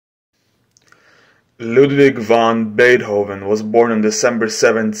Ludwig van Beethoven was born on December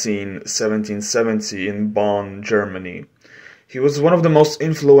 17, 1770 in Bonn, Germany. He was one of the most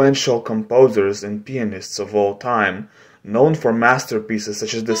influential composers and pianists of all time, known for masterpieces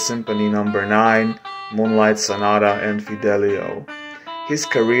such as the Symphony No. 9, Moonlight Sonata, and Fidelio. His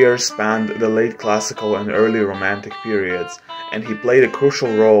career spanned the late classical and early romantic periods, and he played a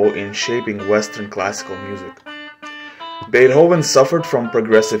crucial role in shaping Western classical music. Beethoven suffered from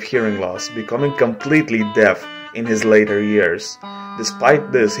progressive hearing loss, becoming completely deaf in his later years.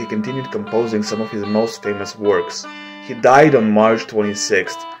 Despite this, he continued composing some of his most famous works. He died on March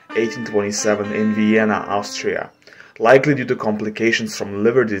 26, 1827 in Vienna, Austria, likely due to complications from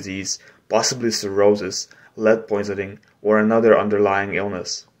liver disease, possibly cirrhosis, lead poisoning, or another underlying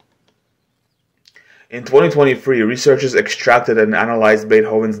illness. In 2023, researchers extracted and analyzed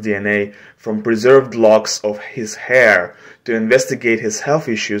Beethoven's DNA from preserved locks of his hair to investigate his health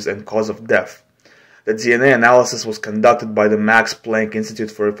issues and cause of death. The DNA analysis was conducted by the Max Planck Institute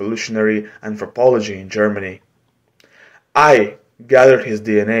for Evolutionary Anthropology in Germany. I gathered his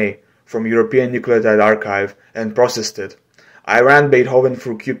DNA from European Nucleotide Archive and processed it. I ran Beethoven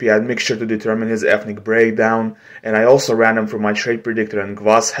through QP admixture to determine his ethnic breakdown, and I also ran him through my trait predictor and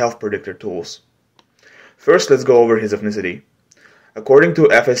GWAS health predictor tools. First, let's go over his ethnicity. According to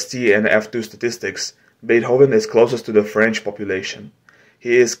FST and F2 statistics, Beethoven is closest to the French population.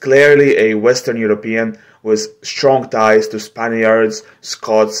 He is clearly a Western European with strong ties to Spaniards,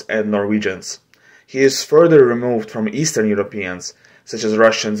 Scots, and Norwegians. He is further removed from Eastern Europeans, such as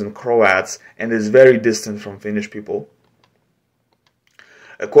Russians and Croats, and is very distant from Finnish people.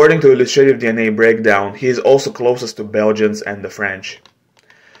 According to Illustrative DNA Breakdown, he is also closest to Belgians and the French.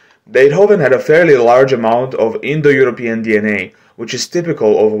 Beethoven had a fairly large amount of Indo-European DNA, which is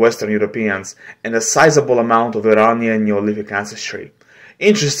typical of Western Europeans, and a sizable amount of Iranian Neolithic ancestry.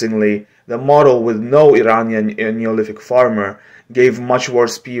 Interestingly, the model with no Iranian Neolithic farmer gave much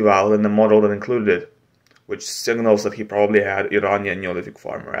worse p-val than the model that included it, which signals that he probably had Iranian Neolithic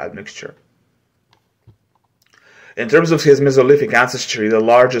farmer admixture. In terms of his Mesolithic ancestry, the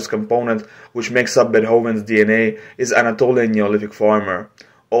largest component which makes up Beethoven's DNA is Anatolian Neolithic farmer,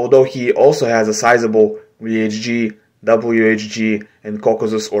 although he also has a sizable VHG, WHG, and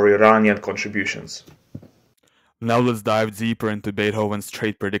Caucasus or Iranian contributions. Now let's dive deeper into Beethoven's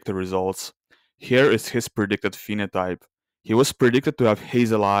trait predictor results. Here is his predicted phenotype. He was predicted to have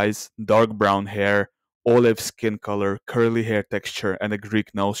hazel eyes, dark brown hair, olive skin color, curly hair texture, and a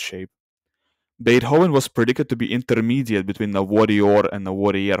Greek nose shape. Beethoven was predicted to be intermediate between the warrior and the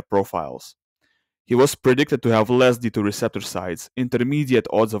warrior profiles. He was predicted to have less D2 receptor sites, intermediate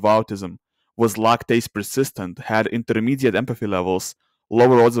odds of autism, was lactase persistent, had intermediate empathy levels,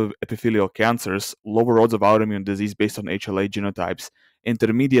 lower odds of epithelial cancers, lower odds of autoimmune disease based on HLA genotypes,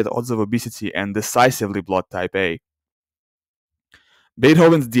 intermediate odds of obesity, and decisively blood type A.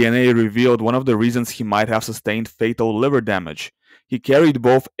 Beethoven's DNA revealed one of the reasons he might have sustained fatal liver damage. He carried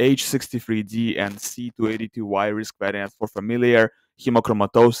both H63D and C282Y risk variants for familiar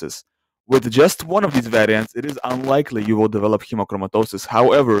hemochromatosis. With just one of these variants, it is unlikely you will develop hemochromatosis.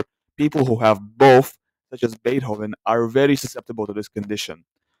 However, people who have both, such as Beethoven, are very susceptible to this condition.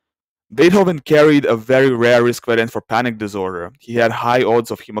 Beethoven carried a very rare risk variant for panic disorder. He had high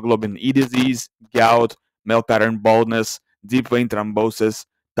odds of hemoglobin E disease, gout, male pattern baldness, deep vein thrombosis,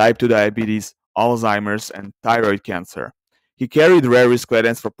 type 2 diabetes, Alzheimer's, and thyroid cancer. He carried rare risk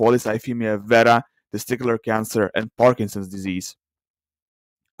variants for polycythemia vera, testicular cancer, and Parkinson's disease.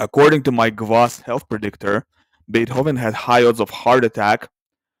 According to my GWAS health predictor, Beethoven had high odds of heart attack,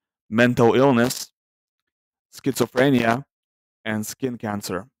 mental illness, schizophrenia, and skin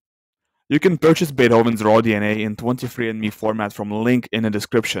cancer. You can purchase Beethoven's raw DNA in 23andMe format from link in the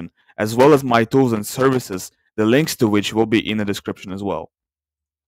description, as well as my tools and services, the links to which will be in the description as well.